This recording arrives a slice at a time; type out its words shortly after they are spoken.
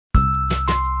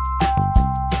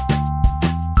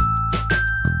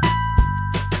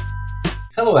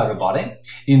Hello everybody!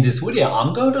 In this video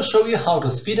I'm going to show you how to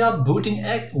speed up booting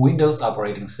a Windows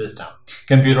operating system.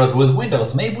 Computers with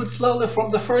Windows may boot slowly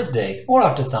from the first day or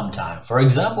after some time. For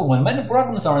example, when many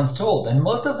programs are installed and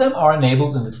most of them are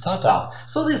enabled in the startup,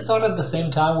 so they start at the same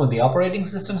time when the operating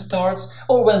system starts,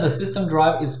 or when the system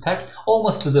drive is packed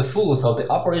almost to the full, so the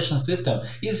operation system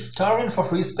is starving for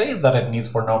free space that it needs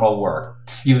for normal work.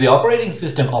 If the operating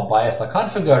system or BIOS are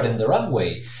configured in the wrong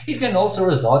way, it can also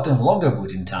result in longer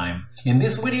booting time. In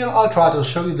this video, I'll try to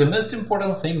show you the most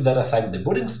important things that affect the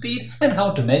booting speed and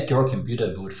how to make your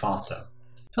computer boot faster.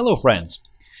 Hello friends!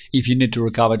 If you need to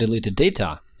recover deleted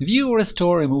data, view or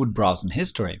restore removed browsing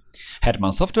history,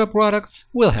 Hetman Software Products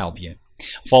will help you.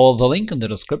 Follow the link in the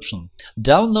description,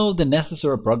 download the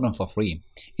necessary program for free,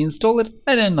 install it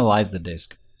and analyze the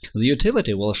disk. The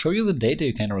utility will show you the data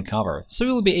you can recover, so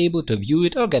you'll be able to view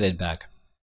it or get it back.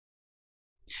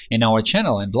 In our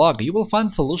channel and blog, you will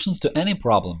find solutions to any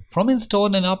problem, from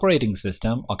installing an operating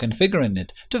system or configuring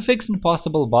it to fixing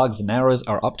possible bugs and errors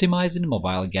or optimizing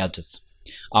mobile gadgets.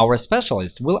 Our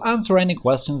specialists will answer any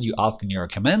questions you ask in your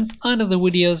comments under the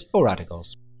videos or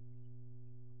articles.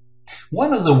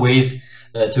 One of the ways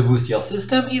to boost your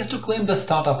system is to clean the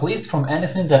startup list from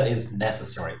anything that is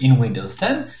necessary. In Windows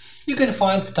 10, you can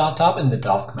find Startup in the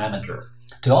Task Manager.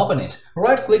 To open it,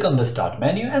 right-click on the Start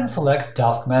menu and select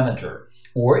Task Manager.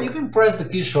 Or you can press the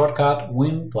key shortcut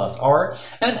Win+R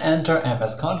and enter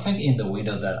msconfig in the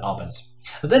window that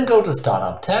opens. Then go to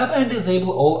Startup tab and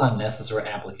disable all unnecessary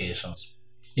applications.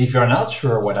 If you're not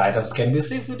sure what items can be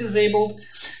safely disabled,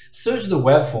 search the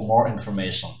web for more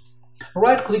information.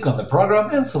 Right-click on the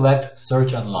program and select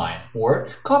Search Online, or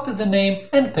copy the name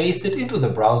and paste it into the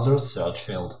browser's search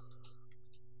field.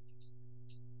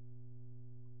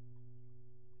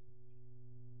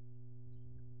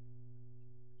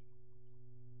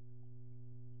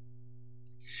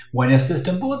 When your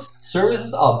system boots,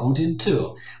 services are booting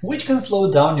too, which can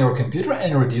slow down your computer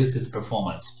and reduce its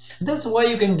performance. That's why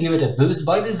you can give it a boost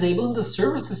by disabling the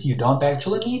services you don't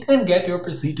actually need and get your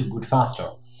PC to boot faster.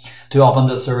 To open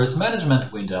the Service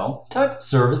Management window, type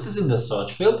Services in the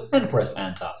search field and press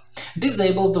Enter.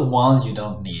 Disable the ones you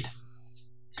don't need.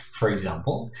 For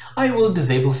example, I will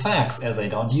disable Fax as I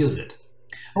don't use it.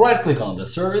 Right-click on the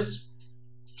service,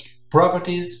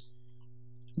 Properties,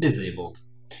 Disabled.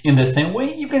 In the same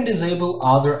way, you can disable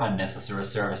other unnecessary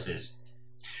services.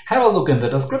 Have a look in the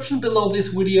description below this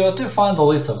video to find the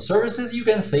list of services you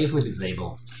can safely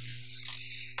disable.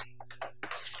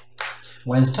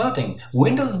 When starting,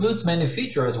 Windows boots many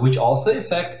features which also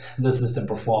affect the system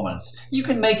performance. You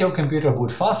can make your computer boot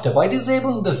faster by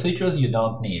disabling the features you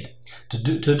don't need. To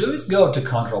do it, go to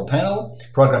Control Panel,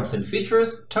 Programs and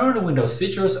Features, turn Windows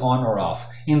features on or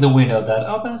off. In the window that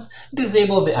opens,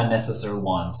 disable the unnecessary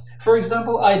ones. For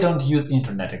example, I don't use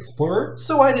Internet Explorer,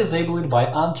 so I disable it by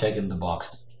unchecking the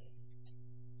box.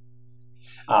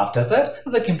 After that,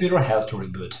 the computer has to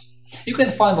reboot. You can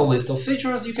find the list of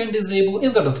features you can disable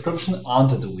in the description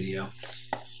under the video.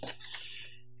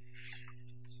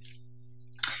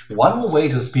 One more way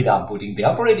to speed up booting the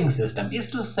operating system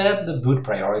is to set the boot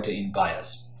priority in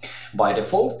BIOS. By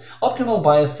default, optimal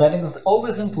BIOS settings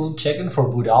always include checking for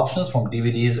boot options from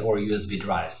DVDs or USB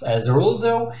drives. As a rule,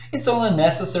 though, it's only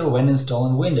necessary when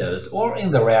installing Windows or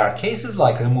in the rare cases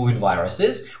like removing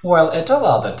viruses, while at all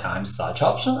other times such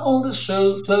option only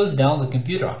slows down the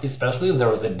computer, especially if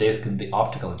there is a disk in the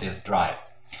optical disk drive.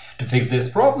 To fix this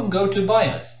problem, go to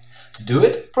BIOS. To do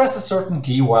it, press a certain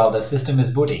key while the system is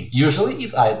booting. Usually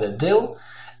it's either DIL,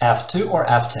 F2 or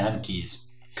F10 keys.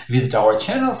 Visit our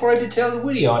channel for a detailed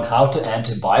video on how to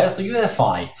enter BIOS or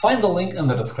UEFI. Find the link in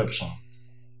the description.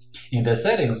 In the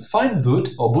settings, find Boot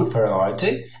or Boot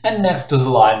Priority, and next to the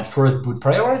line First Boot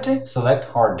Priority, select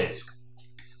Hard Disk.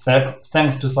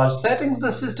 Thanks to such settings,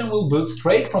 the system will boot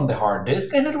straight from the hard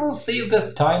disk, and it will save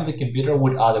the time the computer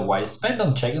would otherwise spend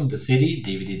on checking the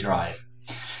CD/DVD drive.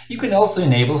 You can also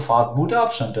enable Fast Boot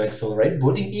option to accelerate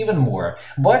booting even more,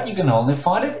 but you can only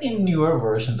find it in newer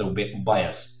versions of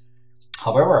BIOS.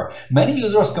 However, many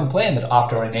users complain that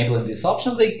after enabling this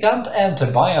option they can't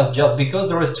enter BIOS just because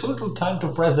there is too little time to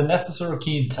press the necessary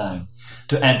key in time.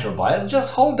 To enter BIOS,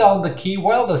 just hold down the key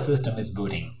while the system is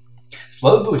booting.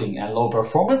 Slow booting and low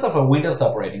performance of a Windows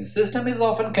operating system is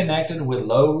often connected with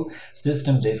low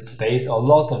system disk space or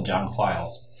lots of junk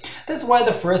files. That's why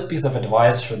the first piece of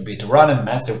advice should be to run a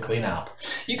massive cleanup.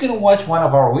 You can watch one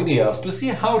of our videos to see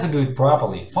how to do it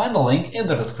properly. Find the link in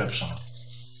the description.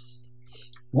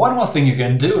 One more thing you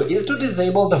can do is to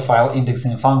disable the file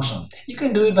indexing function. You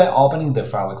can do it by opening the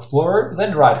File Explorer,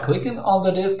 then right-clicking on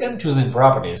the disk and choosing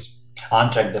Properties.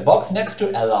 Uncheck the box next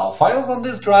to Allow files on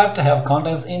this drive to have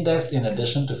contents indexed in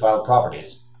addition to file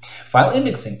properties. File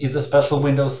indexing is a special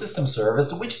Windows system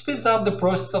service which speeds up the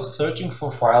process of searching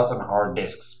for files on hard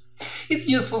disks. It's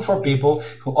useful for people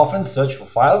who often search for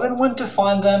files and want to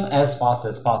find them as fast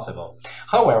as possible.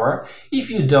 However, if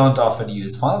you don't often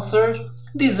use file search,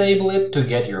 disable it to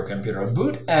get your computer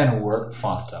boot and work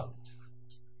faster.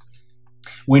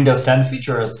 Windows 10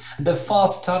 features the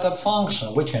Fast Startup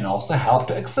function, which can also help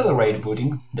to accelerate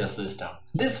booting the system.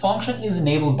 This function is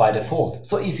enabled by default,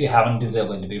 so if you haven't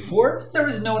disabled it before, there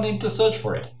is no need to search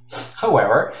for it.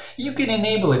 However, you can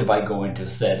enable it by going to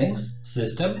Settings,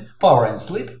 System, Power and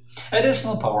Sleep,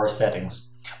 Additional Power Settings.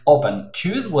 Open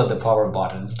Choose what the power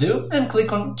buttons do and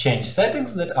click on Change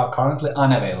settings that are currently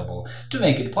unavailable to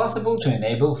make it possible to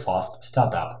enable Fast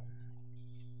Startup.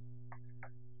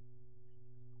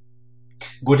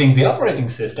 Booting the operating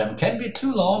system can be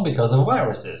too long because of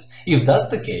viruses. If that's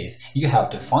the case, you have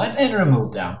to find and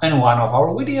remove them, and one of our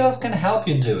videos can help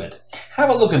you do it. Have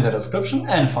a look in the description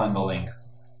and find the link.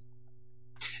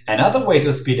 Another way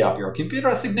to speed up your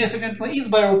computer significantly is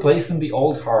by replacing the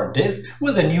old hard disk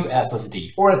with a new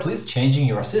SSD, or at least changing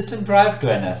your system drive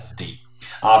to an SSD.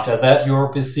 After that,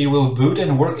 your PC will boot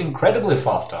and work incredibly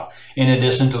faster. In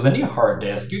addition to the new hard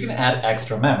disk, you can add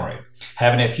extra memory.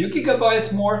 Having a few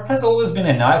gigabytes more has always been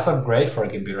a nice upgrade for a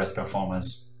computer's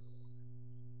performance.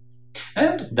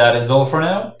 And that is all for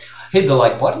now. Hit the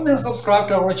like button and subscribe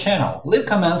to our channel. Leave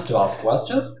comments to ask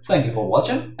questions. Thank you for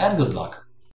watching and good luck!